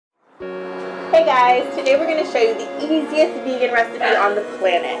Hey guys, today we're going to show you the easiest vegan recipe on the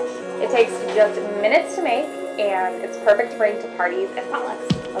planet. It takes just minutes to make, and it's perfect to bring to parties and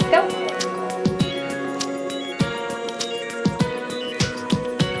potlucks. Let's go!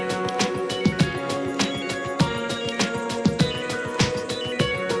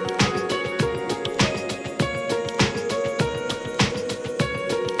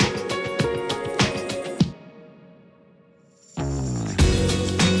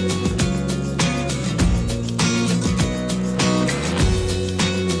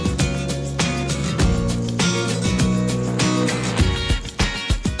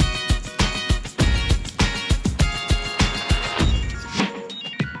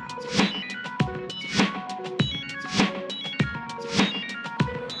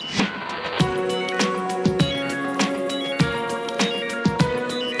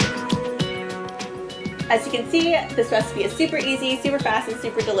 As you can see, this recipe is super easy, super fast, and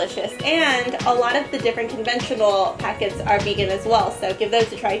super delicious. And a lot of the different conventional packets are vegan as well, so give those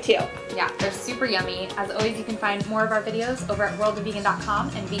a try too. Yeah, they're super yummy. As always, you can find more of our videos over at worldofvegan.com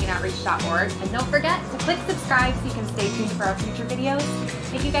and veganoutreach.org. And don't forget to click subscribe so you can stay tuned for our future videos.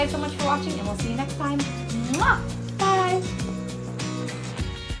 Thank you guys so much for watching, and we'll see you next time. Mwah!